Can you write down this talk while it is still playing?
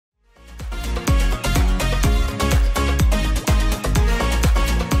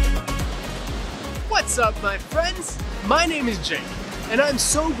What's up, my friends? My name is Jake, and I'm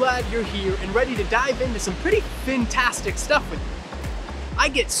so glad you're here and ready to dive into some pretty fantastic stuff with me. I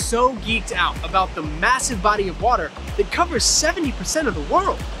get so geeked out about the massive body of water that covers 70% of the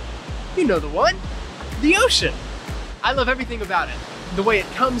world. You know the one, the ocean. I love everything about it. The way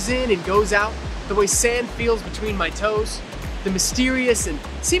it comes in and goes out, the way sand feels between my toes, the mysterious and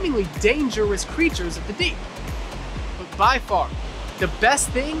seemingly dangerous creatures of the deep. But by far, the best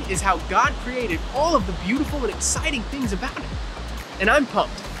thing is how God created all of the beautiful and exciting things about it. And I'm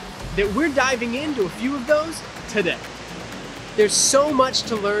pumped that we're diving into a few of those today. There's so much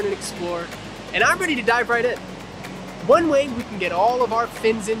to learn and explore, and I'm ready to dive right in. One way we can get all of our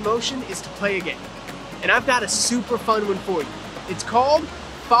fins in motion is to play a game. And I've got a super fun one for you. It's called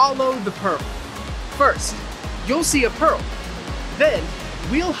Follow the Pearl. First, you'll see a pearl. Then,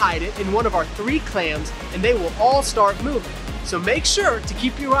 we'll hide it in one of our 3 clams and they will all start moving. So make sure to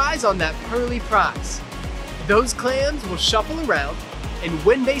keep your eyes on that pearly prize. Those clams will shuffle around, and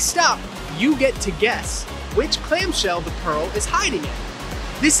when they stop, you get to guess which clamshell the pearl is hiding in.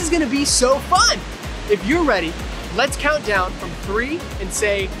 This is gonna be so fun! If you're ready, let's count down from 3 and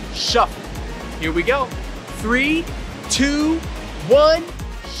say shuffle. Here we go. 3, 2, 1,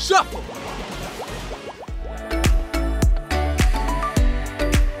 shuffle!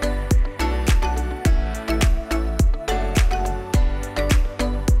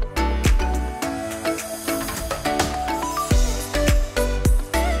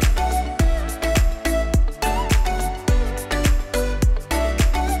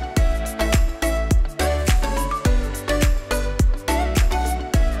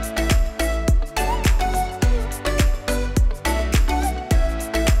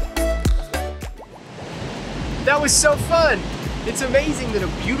 That was so fun! It's amazing that a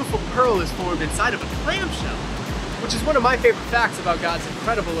beautiful pearl is formed inside of a clamshell, which is one of my favorite facts about God's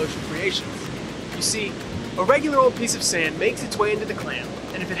incredible ocean creations. You see, a regular old piece of sand makes its way into the clam,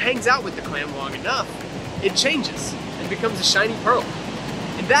 and if it hangs out with the clam long enough, it changes and becomes a shiny pearl.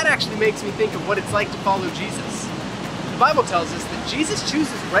 And that actually makes me think of what it's like to follow Jesus. The Bible tells us that Jesus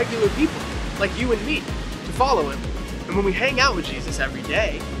chooses regular people, like you and me, to follow him. And when we hang out with Jesus every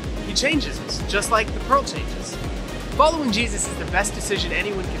day, he changes us, just like the pearl changes. Following Jesus is the best decision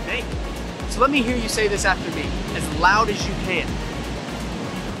anyone can make. So let me hear you say this after me, as loud as you can.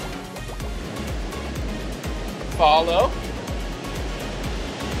 Follow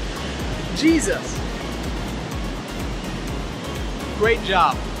Jesus. Great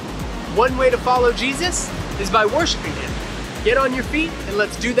job. One way to follow Jesus is by worshiping him. Get on your feet and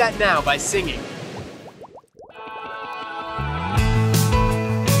let's do that now by singing.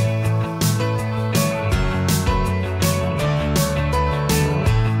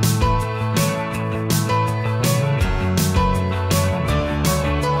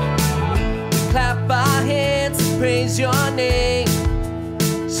 Praise your name,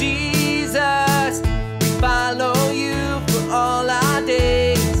 Jesus. We follow you for all our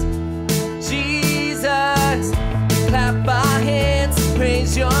days, Jesus. We clap our hands and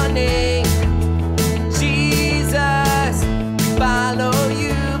praise your name, Jesus. We follow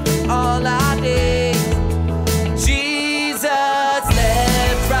you for all our days, Jesus.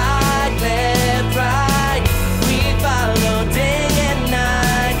 Left, right, we follow day and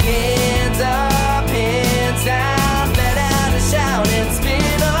night, hands up, hands down.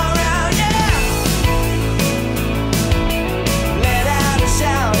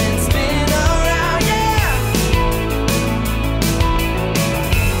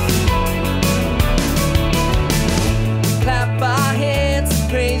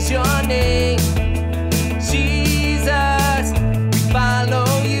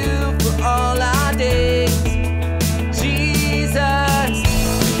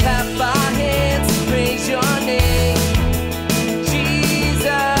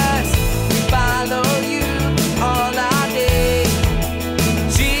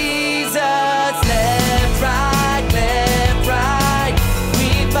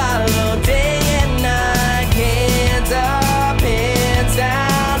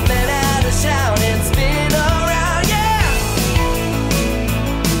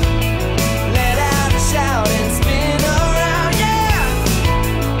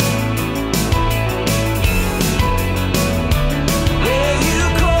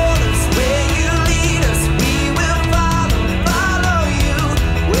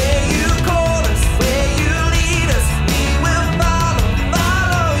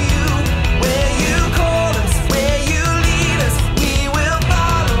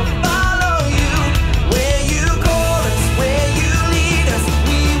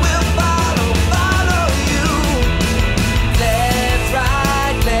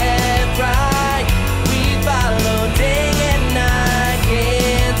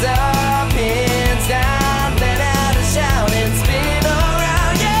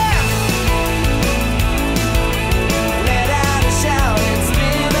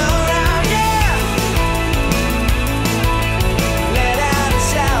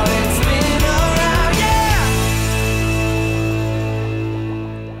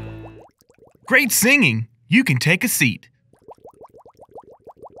 Great singing! You can take a seat.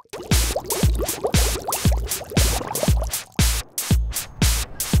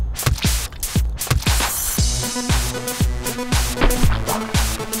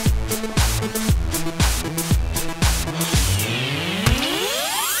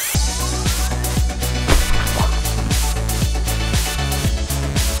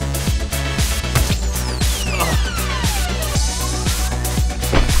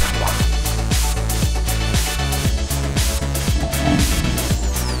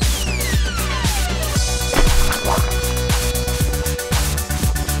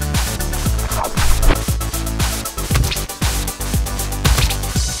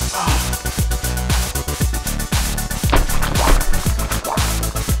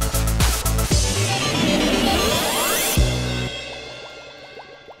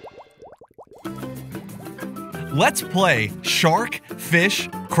 Let's play Shark, Fish,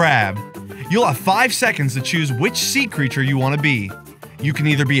 Crab. You'll have 5 seconds to choose which sea creature you want to be. You can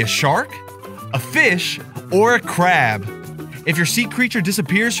either be a shark, a fish, or a crab. If your sea creature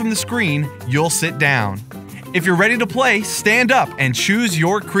disappears from the screen, you'll sit down. If you're ready to play, stand up and choose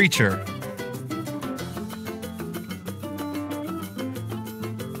your creature.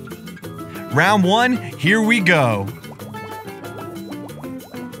 Round 1, here we go.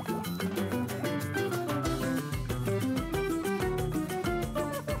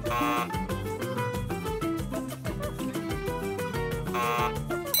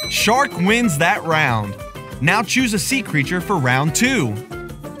 Shark wins that round. Now choose a sea creature for round 2.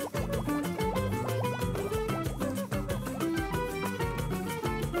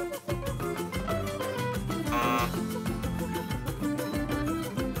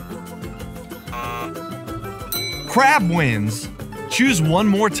 Crab wins. Choose one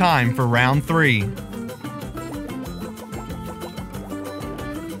more time for round 3.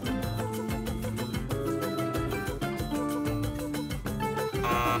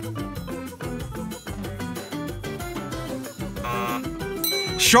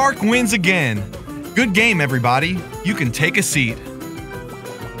 Shark wins again. Good game, everybody. You can take a seat.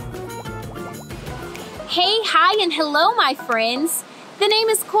 Hey, hi, and hello, my friends. The name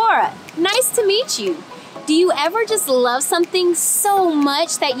is Cora. Nice to meet you. Do you ever just love something so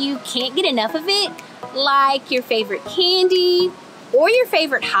much that you can't get enough of it? Like your favorite candy or your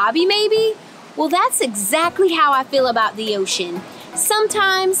favorite hobby, maybe? Well, that's exactly how I feel about the ocean.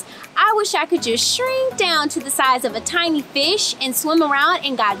 Sometimes I wish I could just shrink down to the size of a tiny fish and swim around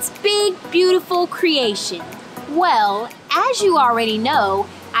in God's big, beautiful creation. Well, as you already know,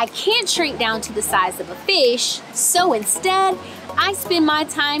 I can't shrink down to the size of a fish, so instead, I spend my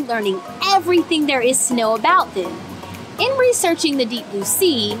time learning everything there is to know about them. In researching the deep blue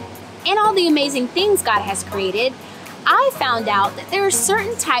sea and all the amazing things God has created, I found out that there are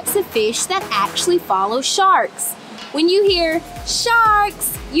certain types of fish that actually follow sharks. When you hear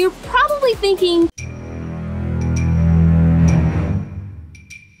sharks, you're probably thinking,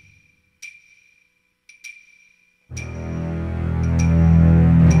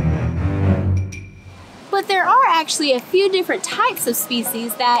 but there are actually a few different types of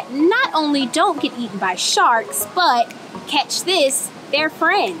species that not only don't get eaten by sharks, but, catch this, they're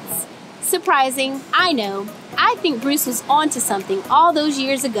friends. Surprising, I know. I think Bruce was onto something all those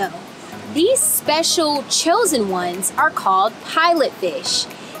years ago. These special chosen ones are called pilot fish.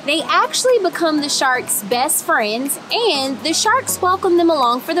 They actually become the shark's best friends, and the sharks welcome them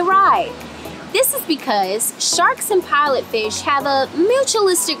along for the ride. This is because sharks and pilot fish have a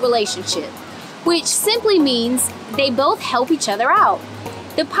mutualistic relationship, which simply means they both help each other out.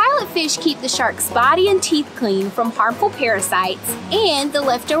 The pilot fish keep the shark's body and teeth clean from harmful parasites and the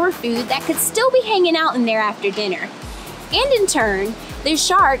leftover food that could still be hanging out in there after dinner. And in turn, the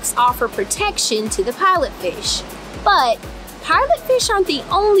sharks offer protection to the pilot fish. But pilot fish aren't the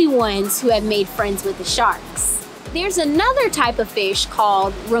only ones who have made friends with the sharks. There's another type of fish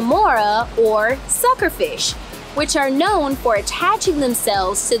called remora or suckerfish, which are known for attaching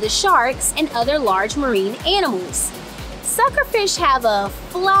themselves to the sharks and other large marine animals. Suckerfish have a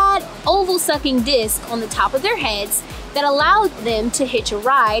flat, oval-sucking disc on the top of their heads that allow them to hitch a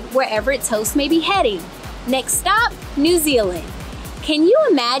ride wherever its host may be heading. Next stop, New Zealand. Can you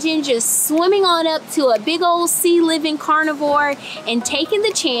imagine just swimming on up to a big old sea-living carnivore and taking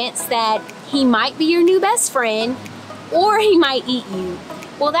the chance that he might be your new best friend or he might eat you?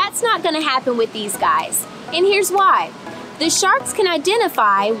 Well, that's not going to happen with these guys. And here's why. The sharks can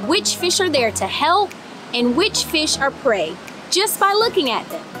identify which fish are there to help and which fish are prey just by looking at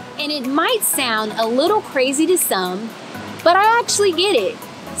them. And it might sound a little crazy to some, but I actually get it.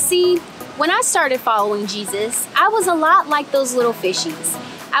 See, when I started following Jesus, I was a lot like those little fishies.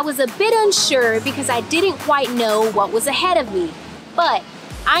 I was a bit unsure because I didn't quite know what was ahead of me. But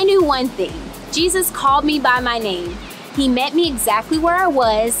I knew one thing. Jesus called me by my name. He met me exactly where I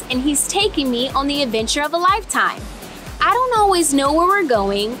was, and He's taking me on the adventure of a lifetime. I don't always know where we're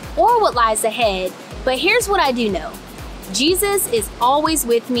going or what lies ahead, but here's what I do know. Jesus is always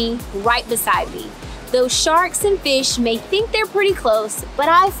with me, right beside me. Those sharks and fish may think they're pretty close, but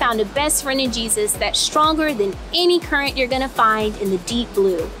I've found a best friend in Jesus that's stronger than any current you're gonna find in the deep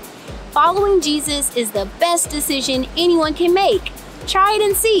blue. Following Jesus is the best decision anyone can make. Try it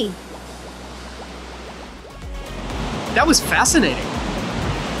and see. That was fascinating.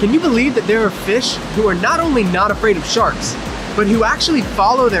 Can you believe that there are fish who are not only not afraid of sharks, but who actually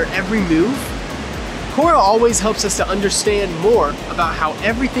follow their every move? Cora always helps us to understand more about how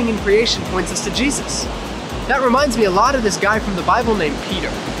everything in creation points us to Jesus. That reminds me a lot of this guy from the Bible named Peter.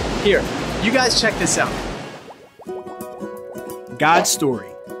 Here, you guys check this out. God's story.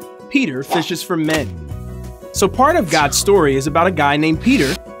 Peter fishes for men. So part of God's story is about a guy named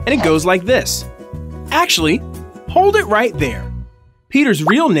Peter, and it goes like this. Actually, hold it right there. Peter's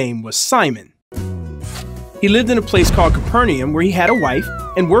real name was Simon. He lived in a place called Capernaum where he had a wife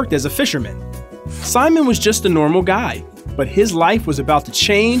and worked as a fisherman. Simon was just a normal guy, but his life was about to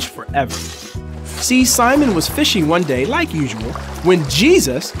change forever. See, Simon was fishing one day like usual when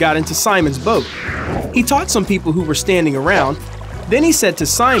Jesus got into Simon's boat. He taught some people who were standing around. Then he said to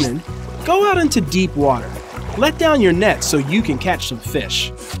Simon, "Go out into deep water. Let down your net so you can catch some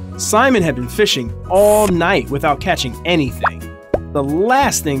fish." Simon had been fishing all night without catching anything. The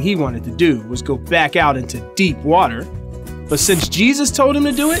last thing he wanted to do was go back out into deep water. But since Jesus told him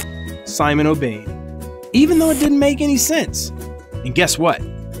to do it, Simon obeyed, even though it didn't make any sense. And guess what?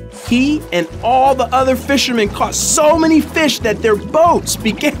 He and all the other fishermen caught so many fish that their boats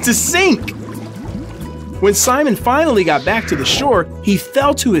began to sink. When Simon finally got back to the shore, he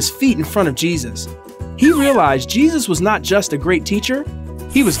fell to his feet in front of Jesus. He realized Jesus was not just a great teacher,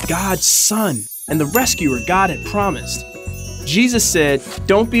 he was God's son and the rescuer God had promised. Jesus said,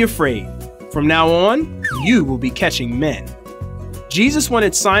 "Don't be afraid. From now on, you will be catching men." Jesus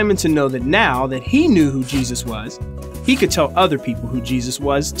wanted Simon to know that now that he knew who Jesus was, he could tell other people who Jesus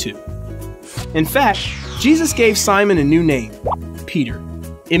was too. In fact, Jesus gave Simon a new name, Peter.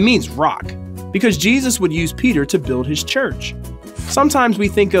 It means rock, because Jesus would use Peter to build his church. Sometimes we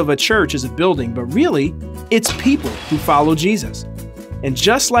think of a church as a building, but really, it's people who follow Jesus. And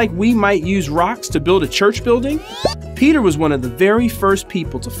just like we might use rocks to build a church building, Peter was one of the very first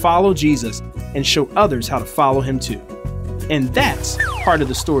people to follow Jesus and show others how to follow him too. And that's part of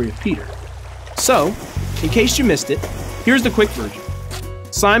the story of Peter. So, in case you missed it, here's the quick version.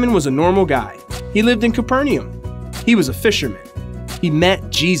 Simon was a normal guy. He lived in Capernaum. He was a fisherman. He met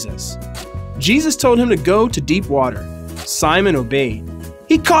Jesus. Jesus told him to go to deep water. Simon obeyed.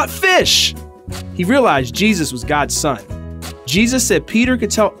 He caught fish. He realized Jesus was God's son. Jesus said Peter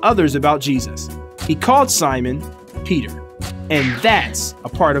could tell others about Jesus. He called Simon Peter. And that's a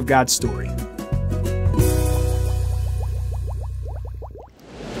part of God's story.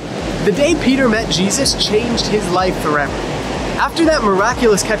 The day Peter met Jesus changed his life forever. After that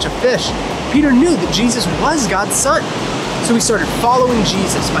miraculous catch of fish, Peter knew that Jesus was God's son. So he started following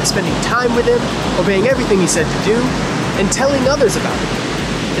Jesus by spending time with him, obeying everything he said to do, and telling others about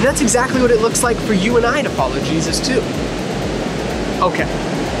him. And that's exactly what it looks like for you and I to follow Jesus too. Okay,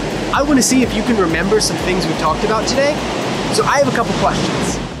 I want to see if you can remember some things we talked about today, so I have a couple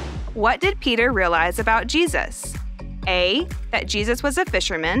questions. What did Peter realize about Jesus? A, that Jesus was a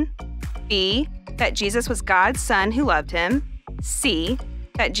fisherman. B, that Jesus was God's son who loved him. C,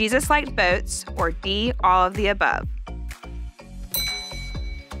 that Jesus liked boats. Or D, all of the above.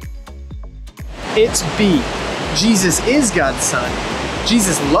 It's B. Jesus is God's son.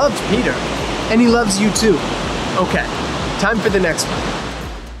 Jesus loved Peter, and he loves you too. Okay, time for the next one.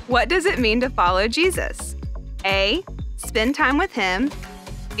 What does it mean to follow Jesus? A, spend time with him.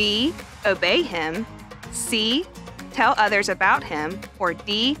 B, obey him. C, tell others about him. Or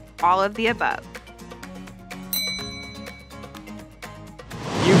D, all of the above.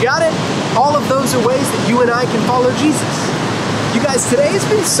 You got it. All of those are ways that you and I can follow Jesus. You guys, today has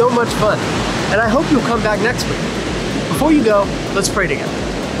been so much fun, and I hope you'll come back next week. Before you go, let's pray together.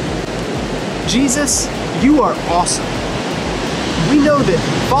 Jesus, you are awesome. We know that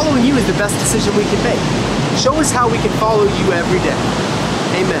following you is the best decision we can make. Show us how we can follow you every day.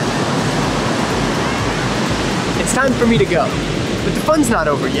 Amen. It's time for me to go, but the fun's not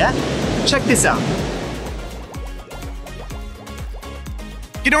over yet. Check this out.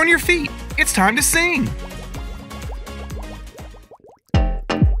 Get on your feet. It's time to sing.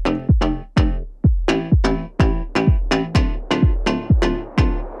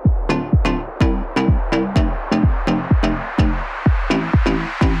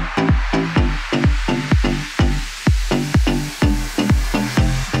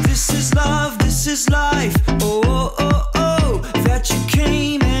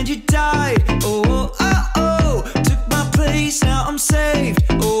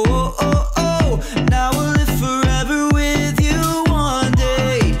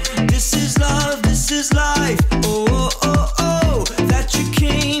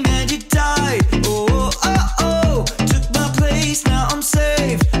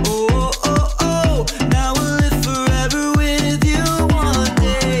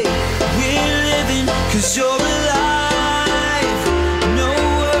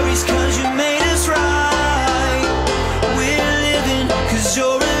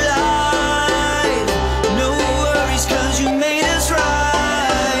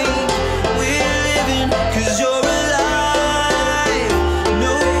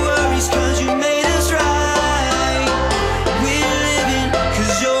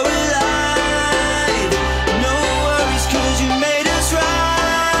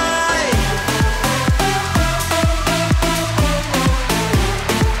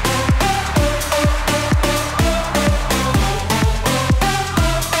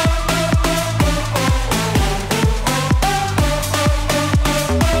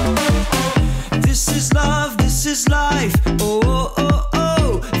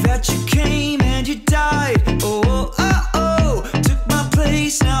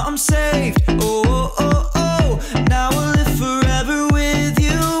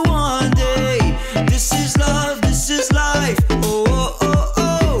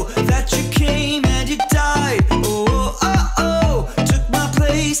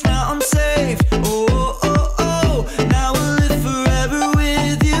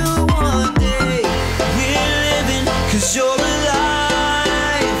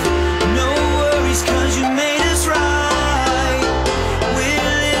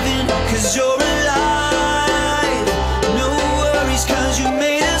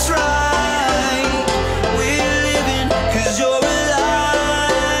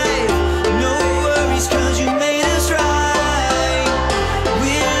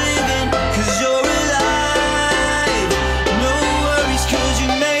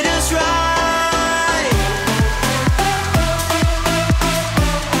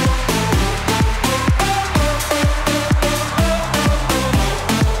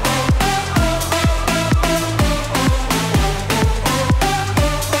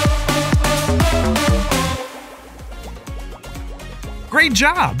 Great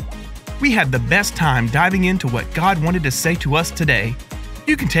job! We had the best time diving into what God wanted to say to us today.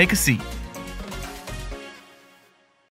 You can take a seat.